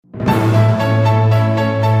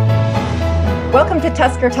Welcome to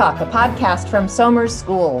Tusker Talk, a podcast from Somers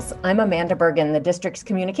Schools. I'm Amanda Bergen, the district's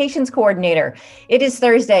communications coordinator. It is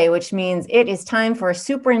Thursday, which means it is time for a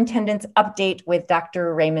superintendent's update with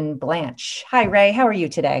Dr. Raymond Blanch. Hi, Ray. How are you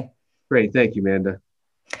today? Great. Thank you, Amanda.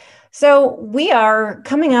 So we are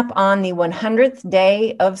coming up on the 100th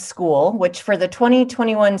day of school, which for the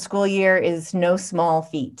 2021 school year is no small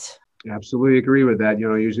feat. Absolutely agree with that.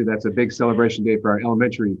 Usually that's a big celebration day for our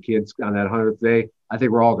elementary kids on that 100th day. I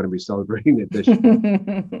think we're all going to be celebrating it this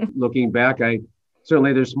year. Looking back,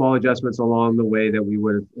 certainly there's small adjustments along the way that we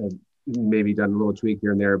would have maybe done a little tweak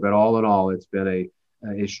here and there, but all in all, it's been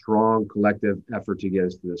a strong collective effort to get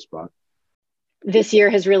us to this spot. This year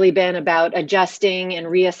has really been about adjusting and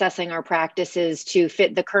reassessing our practices to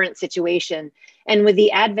fit the current situation. And with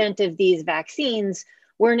the advent of these vaccines,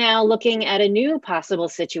 we're now looking at a new possible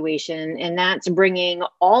situation, and that's bringing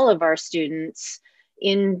all of our students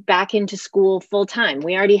back into school full time.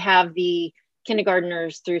 We already have the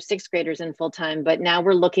kindergartners through sixth graders in full time, but now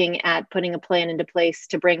we're looking at putting a plan into place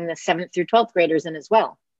to bring the 7th through 12th graders in as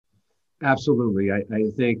well. Absolutely. I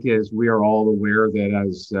think as we are all aware that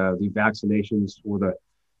as the vaccinations for the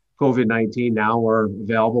COVID-19 now are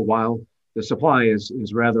available, while the supply is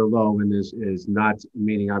rather low and is not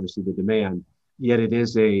meeting obviously the demand, yet it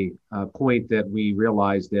is a point that we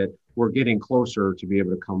realize that we're getting closer to be able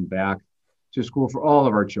to come back to school for all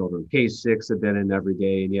of our children. K-6 have been in every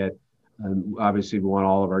day, and yet obviously we want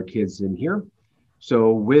all of our kids in here.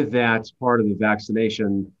 So with that part of the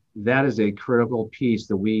vaccination, that is a critical piece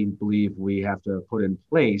that we believe we have to put in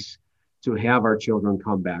place to have our children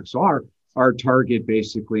come back. So our target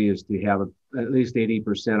basically is to have at least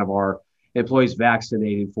 80% of our employees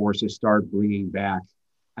vaccinated for us to start bringing back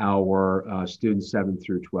our students 7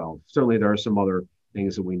 through 12. Certainly there are some other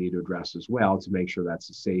things that we need to address as well to make sure that's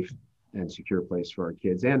a safe and secure place for our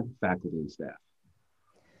kids and faculty and staff.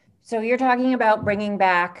 So you're talking about bringing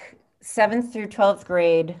back 7th through 12th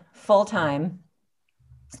grade full-time.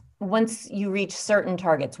 Once you reach certain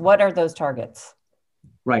targets, what are those targets?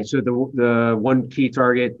 Right. So the one key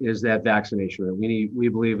target is that vaccination rate. We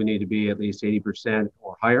believe we need to be at least 80%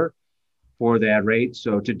 or higher for that rate.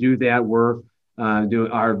 So to do that,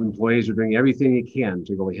 our employees are doing everything they can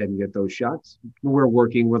to go ahead and get those shots. We're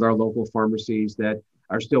working with our local pharmacies that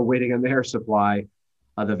are still waiting on their supply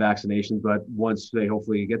of the vaccinations, but once they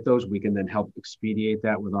hopefully get those, we can then help expedite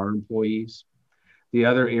that with our employees. The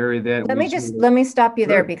other area that let me stop you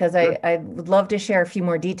there because I would love to share a few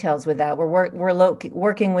more details with that. We're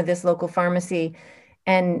working with this local pharmacy,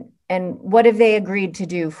 and what have they agreed to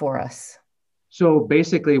do for us? So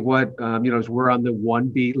basically, what is we're on the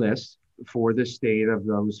 1B list for the state of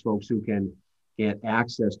those folks who can get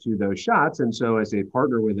access to those shots, and so as they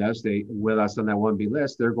partner with us, on that 1B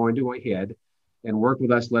list, they're going to go ahead and work with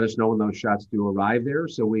us, let us know when those shots do arrive there,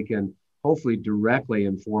 so we can hopefully directly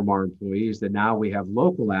inform our employees that now we have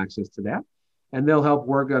local access to that. And they'll help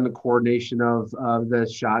work on the coordination of the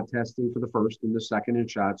shot testing for the first and the second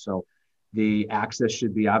shot. So the access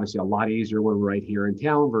should be obviously a lot easier when we're right here in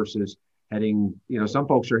town versus heading, some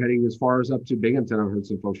folks are heading as far as up to Binghamton. I've heard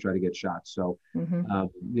some folks try to get shots. So,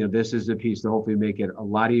 this is the piece to hopefully make it a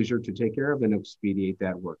lot easier to take care of and expedite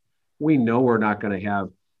that work. We know we're not going to have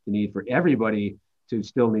the need for everybody to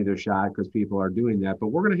still need their shot because people are doing that. But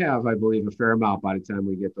we're going to have, I believe, a fair amount by the time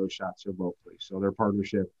we get those shots here locally. So their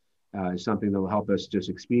partnership is something that will help us just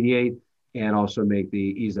expedite and also make the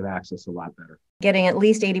ease of access a lot better. Getting at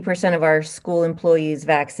least 80% of our school employees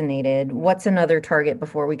vaccinated. What's another target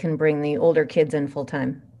before we can bring the older kids in full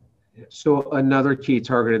time? So another key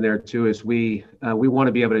target in there too is we want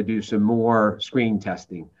to be able to do some more screening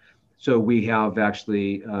testing. So we have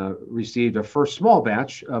actually received a first small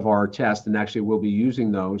batch of our tests, and actually we'll be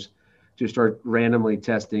using those to start randomly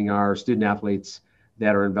testing our student athletes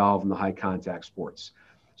that are involved in the high contact sports.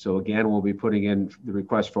 So again, we'll be putting in the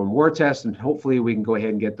request for more tests, and hopefully we can go ahead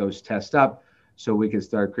and get those tests up so we can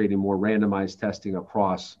start creating more randomized testing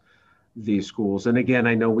across these schools. And again,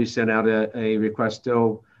 I know we sent out a request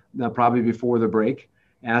probably before the break,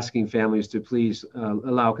 asking families to please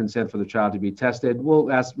allow consent for the child to be tested. We'll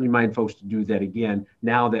remind folks to do that again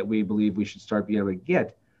now that we believe we should start being able to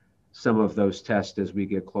get some of those tests as we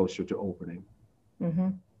get closer to opening. Mm-hmm.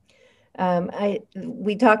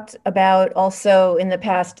 We talked about also in the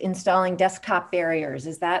past installing desktop barriers.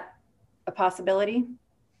 Is that a possibility?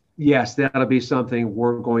 Yes, that'll be something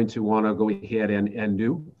we're going to want to go ahead and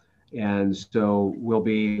do. And so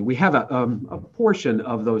we have a portion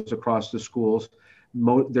of those across the schools.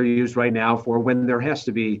 They're used right now for when there has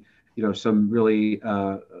to be, some really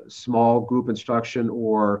small group instruction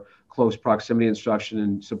or close proximity instruction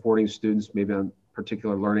and supporting students, maybe on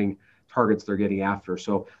particular learning targets they're getting after.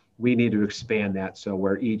 So we need to expand that. So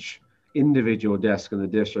where each individual desk in the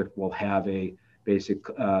district will have a basic,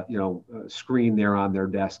 screen there on their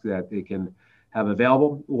desk that they can have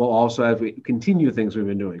available. We'll also, as we continue things we've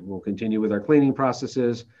been doing, we'll continue with our cleaning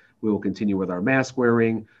processes. We will continue with our mask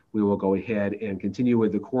wearing. We will go ahead and continue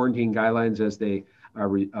with the quarantine guidelines as they are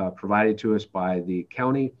provided to us by the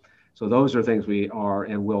county. So those are things we are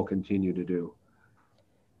and will continue to do.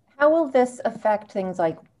 How will this affect things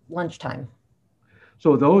like lunchtime?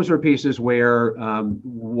 So those are pieces where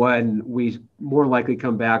when we more likely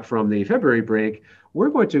come back from the February break, we're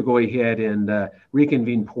going to go ahead and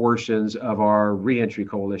reconvene portions of our reentry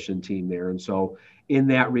coalition team there. And so in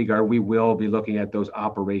that regard, we will be looking at those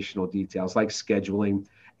operational details like scheduling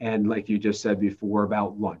and like you just said before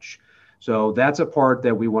about lunch. So that's a part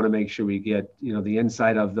that we want to make sure we get, the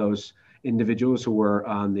insight of those individuals who were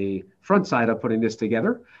on the front side of putting this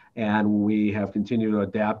together. And we have continued to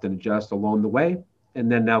adapt and adjust along the way. And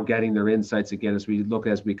then now getting their insights again as we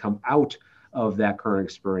come out of that current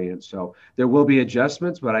experience. So there will be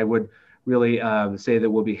adjustments, but I would really say that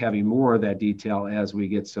we'll be having more of that detail as we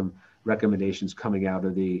get some recommendations coming out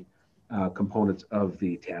of the components of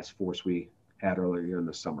the task force we had earlier in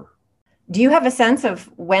the summer. Do you have a sense of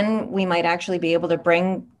when we might actually be able to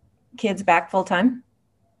bring kids back full time?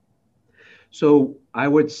 So I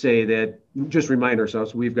would say that just remind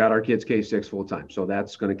ourselves, we've got our kids K-6 full time. So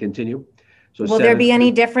that's going to continue. So will there be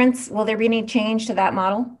any difference? Will there be any change to that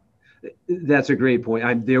model? That's a great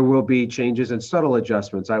point. There will be changes and subtle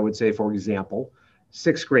adjustments. I would say, for example,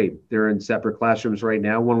 6th grade, they're in separate classrooms right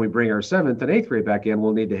now. When we bring our 7th and 8th grade back in,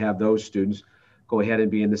 we'll need to have those students go ahead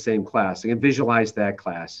and be in the same class and visualize that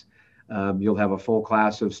class. You'll have a full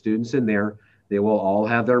class of students in there. They will all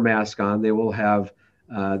have their mask on. They will have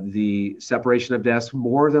the separation of desks.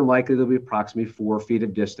 More than likely, there'll be approximately 4 feet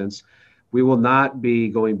of distance. We will not be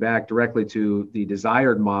going back directly to the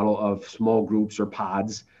desired model of small groups or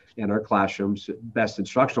pods in our classrooms, best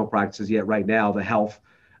instructional practices, yet right now the health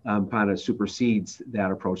kind of supersedes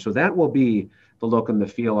that approach. So that will be the look and the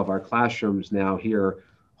feel of our classrooms now here.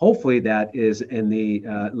 Hopefully that is in the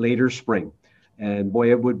later spring. And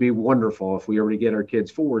boy, it would be wonderful if we were to get our kids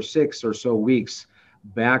 4 or 6 or so weeks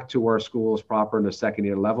back to our schools proper in the second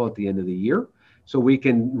year level at the end of the year. So we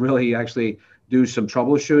can really actually do some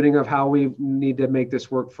troubleshooting of how we need to make this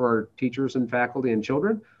work for our teachers and faculty and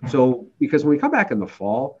children. So because when we come back in the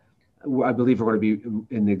fall, I believe we're going to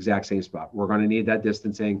be in the exact same spot. We're going to need that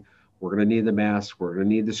distancing. We're going to need the masks. We're going to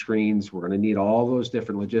need the screens. We're going to need all those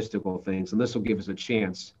different logistical things. And this will give us a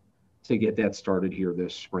chance to get that started here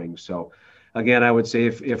this spring. So again, I would say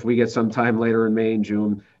if we get some time later in May and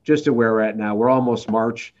June, just to where we're at now, we're almost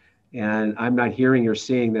March. And I'm not hearing or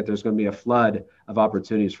seeing that there's going to be a flood of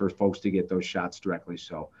opportunities for folks to get those shots directly.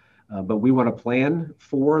 So, but we want to plan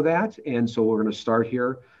for that. And so we're going to start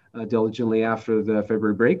here diligently after the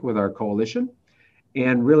February break with our coalition.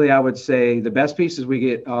 And really, I would say the best piece is we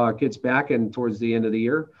get kids back and towards the end of the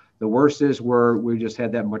year. The worst is we just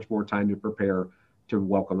had that much more time to prepare to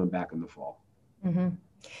welcome them back in the fall. Mm-hmm.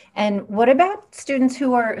 And what about students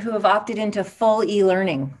who have opted into full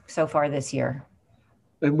e-learning so far this year?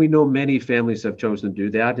 And we know many families have chosen to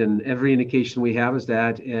do that. And every indication we have is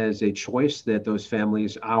that as a choice that those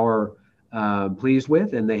families are pleased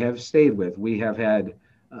with and they have stayed with. We have had,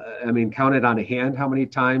 counted on a hand how many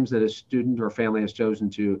times that a student or family has chosen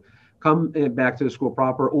to come back to the school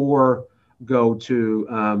proper or go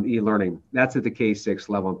to e-learning. That's at the K-6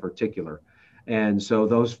 level in particular. And so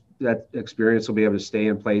that experience will be able to stay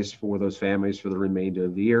in place for those families for the remainder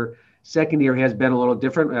of the year. Second year has been a little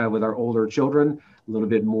different with our older children, a little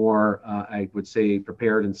bit more, I would say,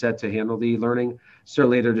 prepared and set to handle the learning.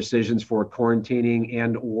 Certainly their decisions for quarantining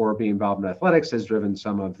and or being involved in athletics has driven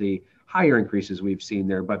some of the higher increases we've seen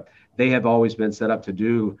there, but they have always been set up to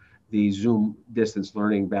do the Zoom distance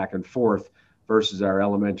learning back and forth versus our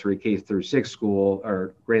elementary K through 6 school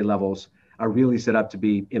or grade levels are really set up to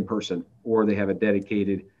be in person, or they have a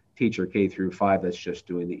dedicated teacher K through 5 that's just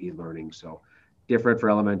doing the e-learning. So different for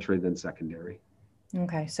elementary than secondary.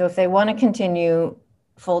 Okay, so if they want to continue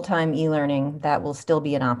full-time e-learning, that will still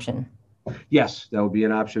be an option. Yes, that will be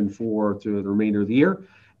an option through the remainder of the year.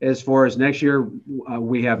 As far as next year,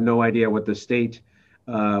 we have no idea what the state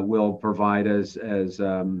will provide as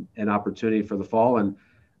an opportunity for the fall and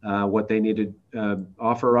what they need to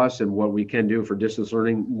offer us and what we can do for distance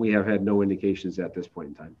learning. We have had no indications at this point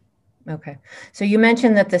in time. Okay. So you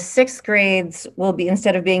mentioned that the 6th grades will be,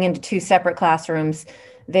 instead of being into 2 separate classrooms,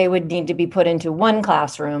 they would need to be put into one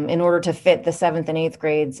classroom in order to fit the 7th and 8th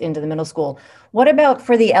grades into the middle school. What about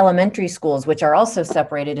for the elementary schools, which are also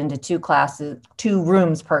separated into 2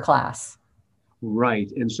 rooms per class?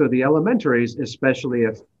 Right. And so the elementaries, especially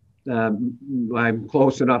if I'm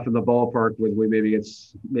close enough in the ballpark with maybe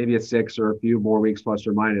it's 6 or a few more weeks plus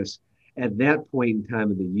or minus. At that point in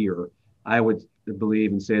time of the year, I would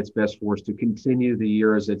believe and say it's best for us to continue the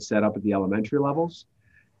year as it's set up at the elementary levels.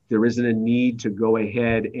 There isn't a need to go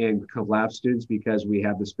ahead and collapse students because we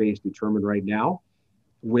have the space determined right now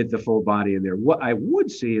with the full body in there. What I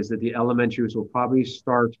would see is that the elementaries will probably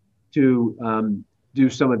start to do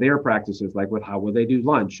some of their practices, like with how will they do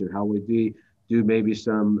lunch, or how would they do maybe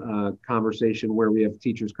some conversation where we have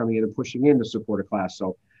teachers coming in and pushing in to support a class.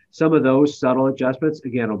 So some of those subtle adjustments,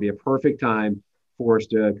 again, will be a perfect time for us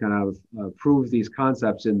to kind of prove these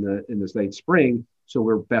concepts in this late spring, so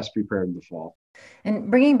we're best prepared in the fall. And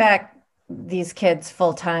bringing back these kids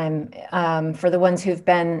full-time, for the ones who've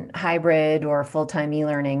been hybrid or full-time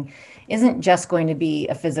e-learning, isn't just going to be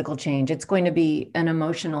a physical change. It's going to be an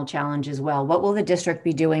emotional challenge as well. What will the district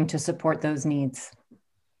be doing to support those needs?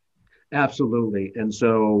 Absolutely. And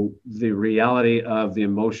so the reality of the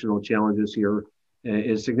emotional challenges here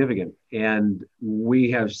is significant. And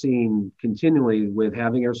we have seen continually with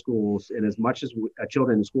having our schools and as much as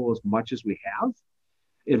children in school, as much as we have,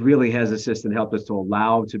 it really has assisted and helped us to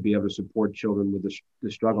allow to be able to support children with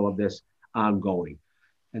the struggle of this ongoing.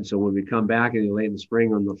 And so when we come back in late in the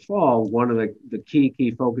spring or in the fall, one of the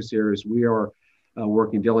key focus here is we are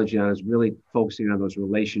working diligently on is really focusing on those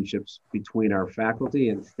relationships between our faculty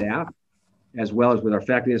and staff, as well as with our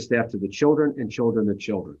faculty and staff to the children and children to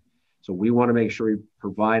children. So we want to make sure we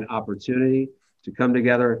provide opportunity to come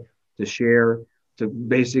together, to share, to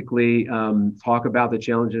basically talk about the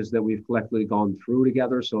challenges that we've collectively gone through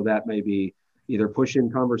together. So that may be either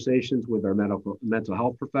pushing conversations with our mental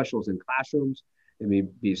health professionals in classrooms. It may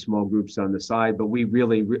be small groups on the side, but we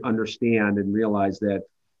really understand and realize that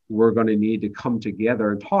we're going to need to come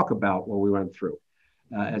together and talk about what we went through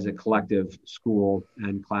as a collective school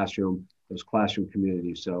and classroom, those classroom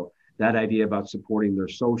communities. So that idea about supporting their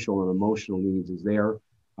social and emotional needs is there.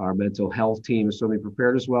 Our mental health team is certainly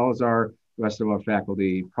prepared, as well as our rest of our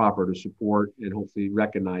faculty, proper to support and hopefully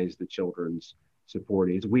recognize the children's support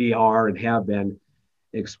needs. We are and have been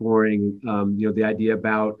exploring, the idea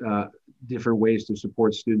about different ways to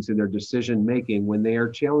support students in their decision making when they are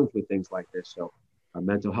challenged with things like this. So our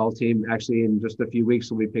mental health team, actually in just a few weeks,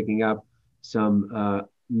 will be picking up some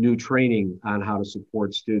new training on how to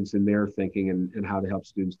support students in their thinking and how to help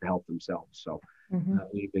students to help themselves. So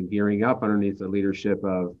we've been gearing up underneath the leadership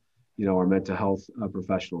of our mental health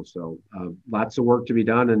professionals. So lots of work to be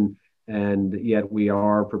done, and yet we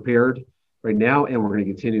are prepared right now, and we're going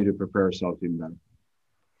to continue to prepare ourselves even better.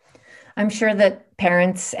 I'm sure that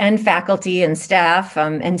parents and faculty and staff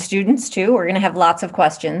and students too are going to have lots of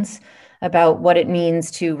questions about what it means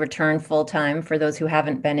to return full-time for those who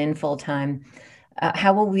haven't been in full-time.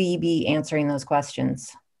 How will we be answering those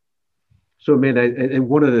questions? So, Amanda, and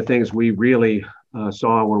one of the things we really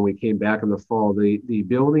saw when we came back in the fall, the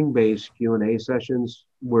building-based Q&A sessions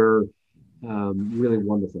were really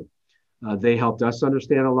wonderful. They helped us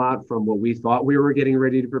understand a lot from what we thought we were getting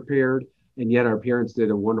ready to prepare, and yet our parents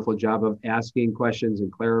did a wonderful job of asking questions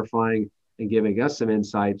and clarifying and giving us some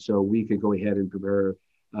insight so we could go ahead and prepare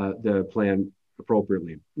the plan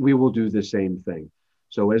appropriately. We will do the same thing.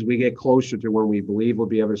 So as we get closer to when we believe we'll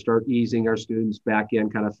be able to start easing our students back in,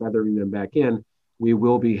 kind of feathering them back in, we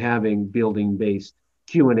will be having building-based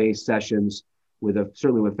Q&A sessions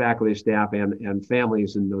certainly with faculty, staff, and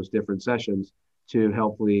families in those different sessions to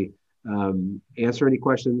hopefully answer any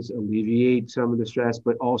questions, alleviate some of the stress,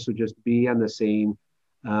 but also just be on the same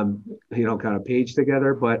kind of page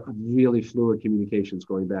together. But really fluid communications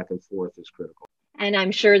going back and forth is critical. And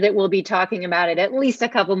I'm sure that we'll be talking about it at least a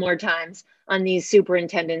couple more times on these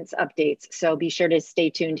superintendent's updates. So be sure to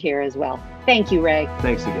stay tuned here as well. Thank you, Ray.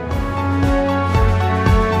 Thanks again.